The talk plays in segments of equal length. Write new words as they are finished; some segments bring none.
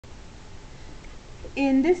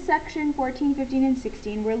in this section 14, 15, and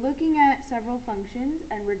 16, we're looking at several functions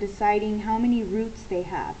and we're deciding how many roots they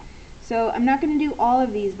have. So I'm not going to do all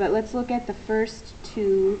of these, but let's look at the first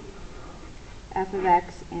two, f of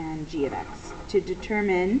x and g of x, to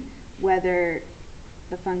determine whether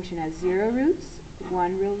the function has 0 roots,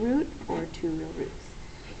 1 real root, or 2 real roots.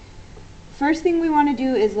 First thing we want to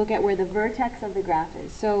do is look at where the vertex of the graph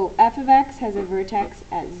is. So f of x has a vertex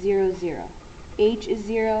at 0, 0. H is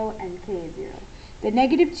 0 and k is 0. The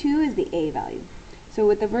negative 2 is the a value. So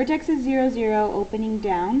with the vertex is 0, 0 opening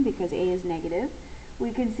down, because a is negative,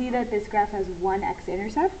 we can see that this graph has one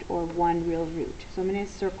x-intercept, or one real root. So I'm going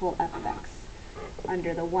to circle f of x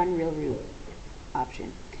under the one real root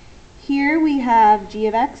option. Here we have g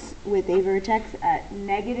of x with a vertex at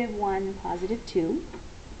negative 1, positive 2.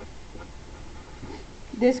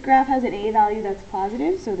 This graph has an a value that's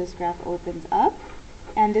positive, so this graph opens up.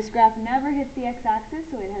 And this graph never hits the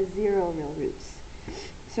x-axis, so it has 0 real roots.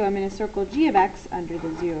 So I'm going to circle g of x under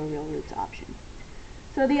the 0 real roots option.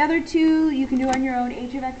 So the other two you can do on your own,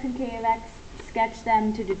 h of x and k of x, sketch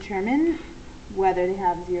them to determine whether they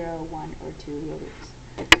have 0, 1, or 2 real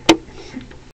roots.